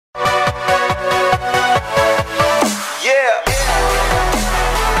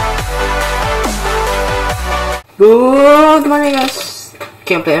Good morning guys,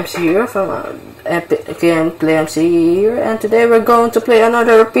 KianPlayMC here from KianPlayMC here, and today we're going to play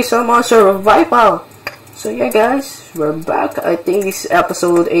another Pixelmon survival. So yeah guys, we're back. I think it's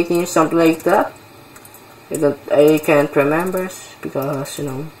episode 18, something like that. I can't remember because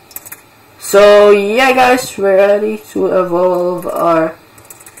So yeah guys, we're ready to evolve our...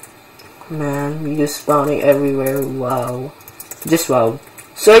 Man, we just spawning everywhere. Wow. Just wow.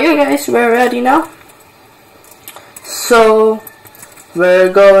 So yeah guys, we're ready now. So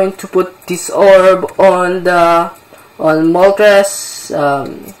we're going to put this orb on Moltres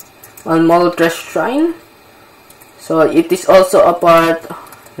shrine. So it is also a part.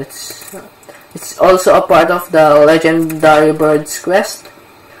 It's also a part of the legendary birds quest.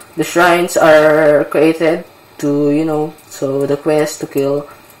 The shrines are created to so the quest to kill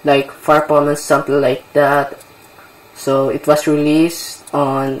like Farpomon, something like that. So it was released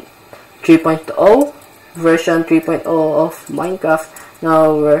on 3.0 version 3.0 of Minecraft.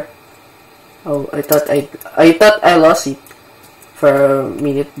 Now we're I thought I lost it for a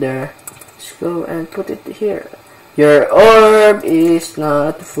minute there. Let's go and put it here. Your orb is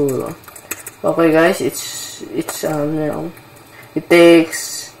not full. Okay guys, it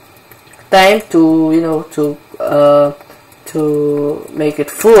takes time to make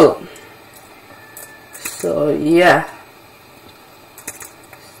it full. So yeah,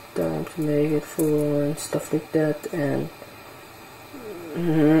 time to make it full and stuff like that. And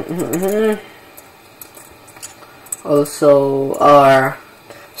also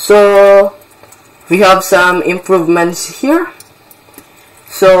so we have some improvements here.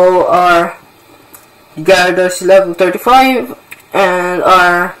 So our Gyarados level 35 and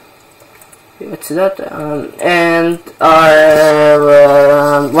our and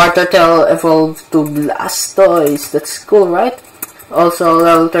our Water Tail evolved to Blastoise. That's cool, right? Also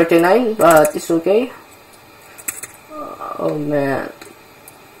level 39, but it's okay. Oh man,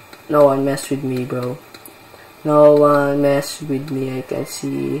 no one messed with me, bro. No one messed with me. I can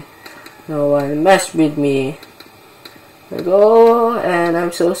see no one messed with me. There we go. And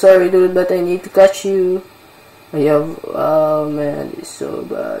I'm so sorry, dude, but I need to catch you. I have... Oh man, it's so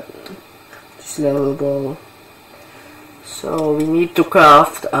bad. Just level ball. So we need to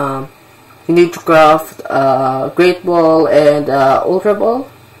craft Great Ball and Ultra Ball.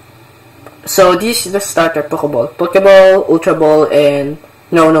 So this is the starter Pokeball, Ultra Ball, and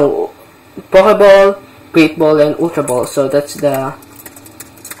Pokeball, Great Ball, and Ultra Ball. So that's the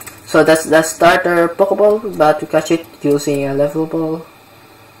starter Pokeball, but we catch it using a level ball.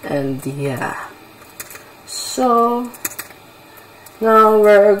 And yeah, so now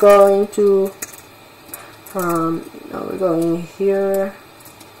we're going to now we're going here.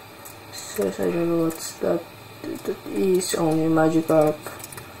 Says I don't know what's that. That is only Magikarp.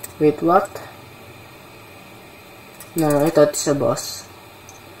 Wait, what? No, I thought it's a boss.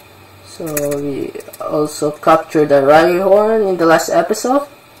 So we also captured the Rhyhorn in the last episode.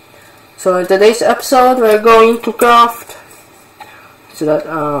 So in today's episode, we're going to craft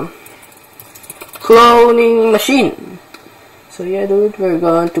cloning machine. So yeah, dude, we're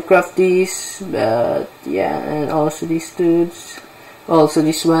going to craft these, but yeah, and also these dudes. Also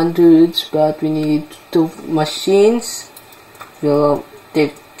this one dudes, but we need 2 machines. Will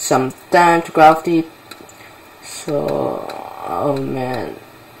take some time to craft it. So oh man,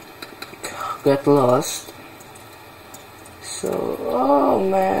 got lost. So oh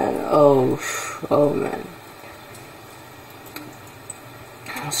man.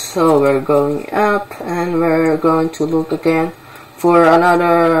 So we're going up and we're going to look again for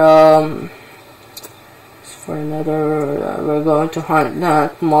another we're going to hunt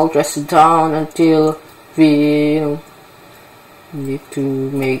that Moltres down until we need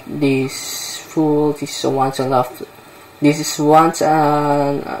to make this full. This is once in a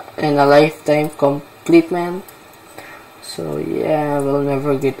lifetime completement. So yeah, we'll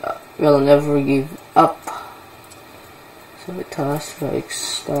never give up. So it has like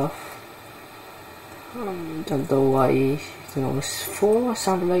stuff. Don't know why it's full or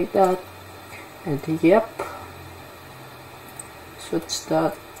something like that. And yep. So what's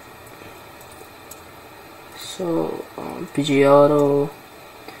that? So Pidgeotto.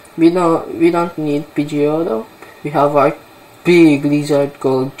 We don't need Pidgeotto. We have our big lizard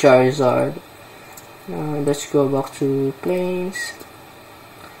called Charizard. Let's go back to plains.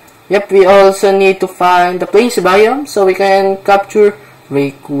 Yep, we also need to find the plains biome so we can capture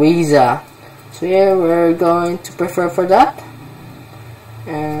Rayquaza. So yeah, we're going to prefer for that.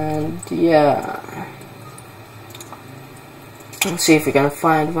 And yeah, let's see if we can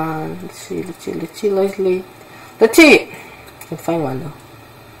find one. Let's see. Can find one though.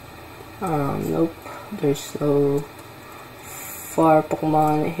 Nope. There's no far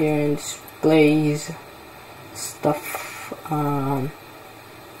Pokemon here in this place. Stuff.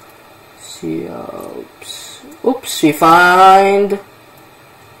 See, oops, we find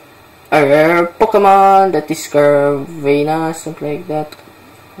a rare Pokemon that is Carvana, something like that.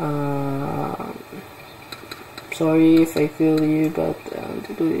 Sorry if I kill you, but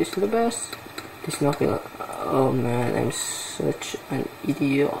to do this to the best. This not kill. Oh man, I'm such an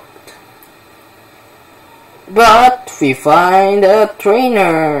idiot. But we find a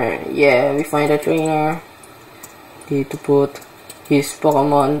trainer. Yeah, we find a trainer. Need to put his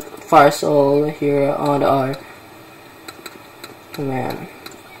Pokemon Farsol here on our man.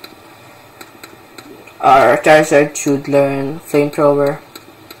 Our Charizard should learn Flamethrower.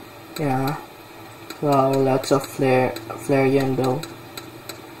 Yeah. Wow, lots of Flareon though.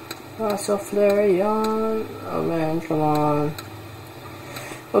 Lots of Flareon. Oh man, come on.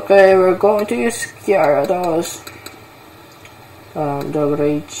 Okay, we're going to use Gyarados. Dog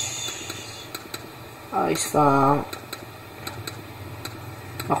Rage. Ice Fang.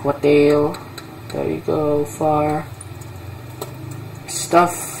 Aqua Tail. There you go, far.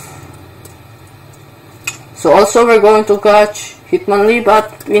 Stuff. So also we're going to catch Hitmonlee,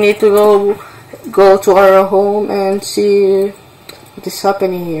 but we need to go to our home and see what is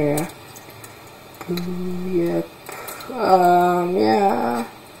happening here. Yep. Yeah.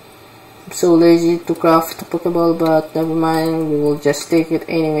 I'm so lazy to craft a Pokeball, but never mind, we will just take it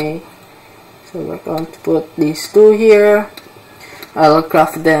anyway. So we're going to put these two here. I'll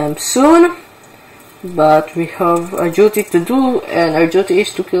craft them soon, but we have a duty to do, and our duty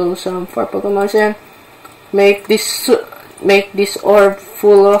is to kill some far Pokemon and make this orb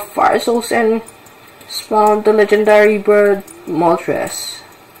full of fire souls and spawn the legendary bird Moltres.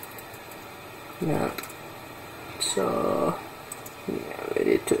 Yeah. So yeah,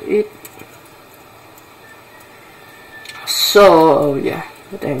 ready to eat. So yeah,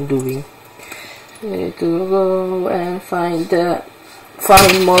 what I'm doing. Ready to go and find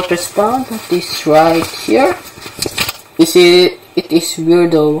Moltres spawn. That is right here. You see, it is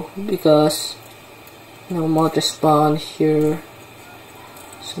weird though, because no Moltres spawn here.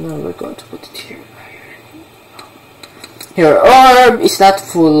 So now we're going to put it here. Your orb is not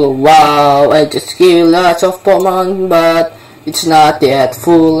full. Wow, I just killed lots of Pokemon, but it's not yet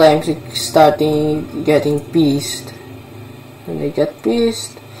full. I'm starting getting pissed. When I get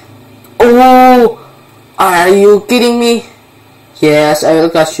pissed. Oh! Are you kidding me? Yes, I will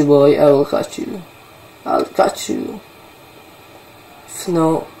catch you, boy. I will catch you. I'll catch you.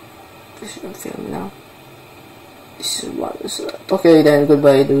 No. This shouldn't film now. This is what is that? Okay then,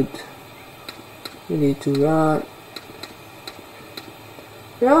 goodbye, dude. We need to run.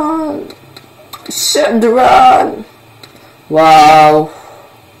 Run! Said run! Wow.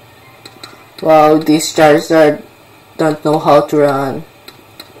 Wow, these Charizard don't know how to run.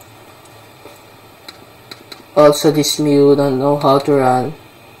 Also, this Mew don't know how to run.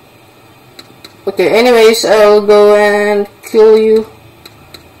 Okay, anyways, I'll go and kill you.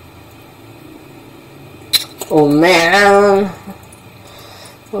 Oh man.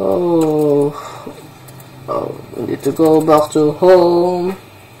 Oh, we need to go back to home,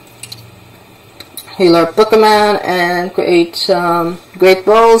 heal our Pokemon, and create some Great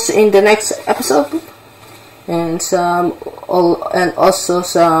Balls in the next episode, and also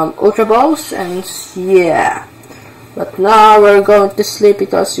some Ultra Balls, and yeah. But now we're going to sleep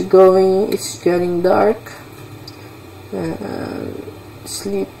because it's getting dark.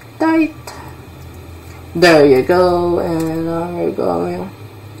 Sleep tight. There you go, and now we're going.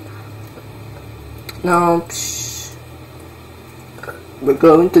 Now, we're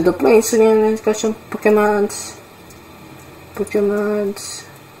going to the plains again and catch some Pokemons.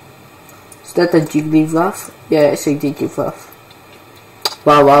 Is that a Jigglypuff? Yeah, it's a Jigglypuff.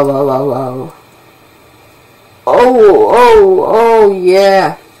 Wow. Oh,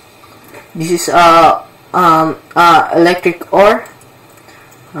 yeah. This is electric ore.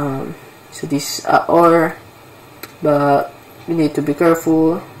 So this ore, but we need to be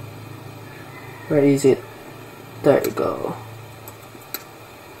careful. Where is it? There you go.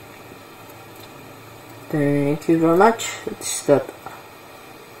 Thank you very much. This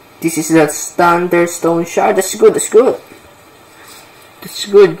is that Thunderstone shard. That's good. That's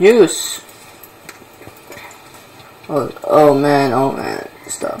good news. Oh man.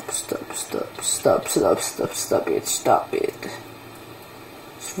 Stop it.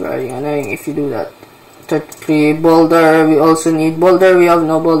 It's very annoying if you do that. 33 boulder. We also need boulder. We have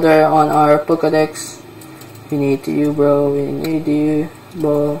no boulder on our Pokedex. We need you, bro. We need you,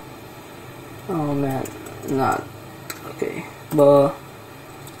 bro. Oh man, not okay. Bro,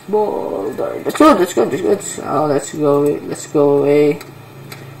 boulder. That's good, that's good, that's good. Oh, let's go away.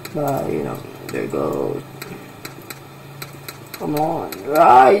 But, you know, there goes. Come on,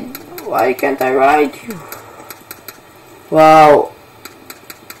 ride. Why can't I ride you? Wow.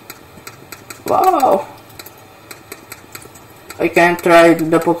 Wow. I can't ride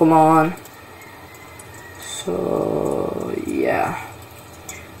the Pokemon. So, yeah.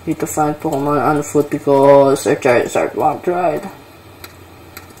 Need to find Pokemon on foot because our Charizard won't ride.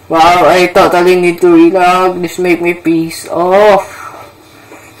 Wow, I totally need to relog. This make me piss off.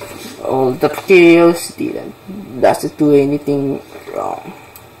 All the kills doesn't do anything wrong.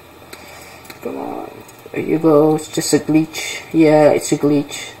 Come on. There you go. It's just a glitch. Yeah, it's a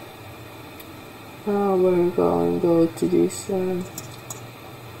glitch. Now we're going to go to this one.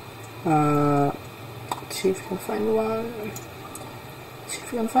 Let's see if we can find one. See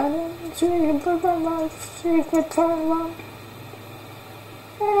if we can find one. See if we can find one. See if we can find one.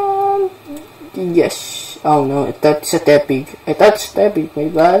 Yes. Oh no, that's a Tepig. I thought it's Tepig, my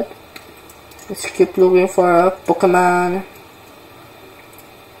bad. Let's keep looking for a Pokemon.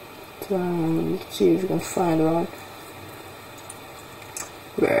 Let's see if we can find one.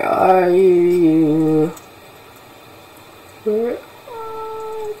 Where are you? Where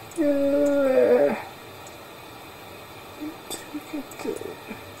are you?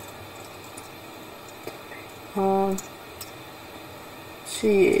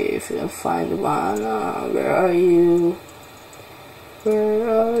 See if we can find one. Where are you? Where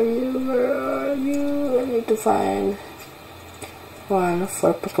are you? Where are you? I need to find one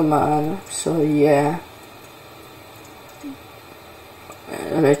for Pokemon. So yeah.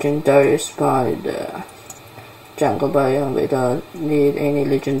 Legendary spawn in the jungle biome. We don't need any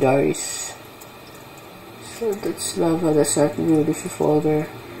legendaries. So that's lava, that's not beautiful folder.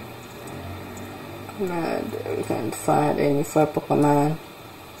 And we can't find any fire Pokemon.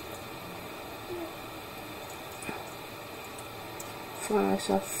 Find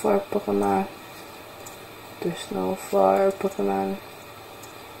some fire Pokemon. There's no fire Pokemon.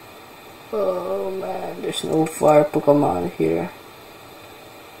 Oh man, there's no fire Pokemon here.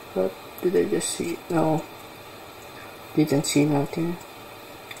 What did I just see? No, didn't see nothing.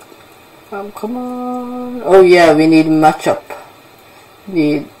 Come on. Oh yeah, we need matchup.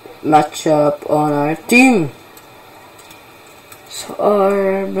 Need matchup on our team. So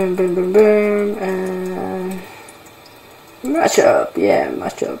our and matchup. Yeah,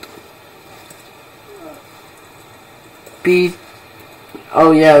 matchup.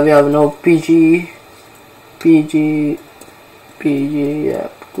 Oh yeah, we have no PG. Yeah.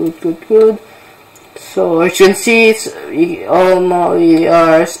 Good. So as you can see, we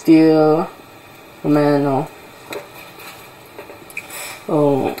are still, we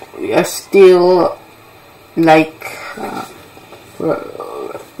are still like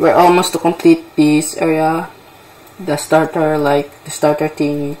we're almost to complete this area, the starter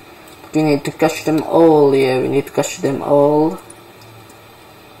thing. We need to catch them all. Yeah, we need to catch them all.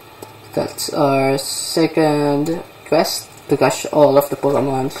 That's our second quest, to catch all of the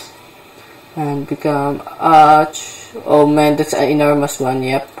Pokemons and become oh man, that's an enormous one.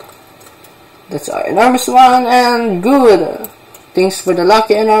 Yep, that's our enormous one. And good, thanks for the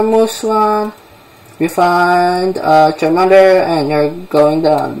lucky enormous one. We find Charmander and you're going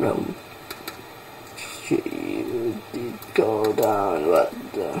down, bro. You did go down. What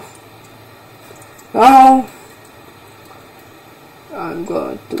the? Now I'm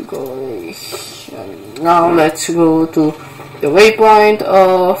going to go away. Now let's go to the waypoint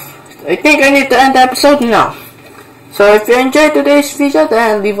of. I think I need to end the episode now. So if you enjoyed today's video,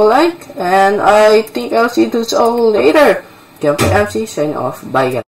 then leave a like, and I think I'll see you all later. KianPlayMC signing off. Bye guys.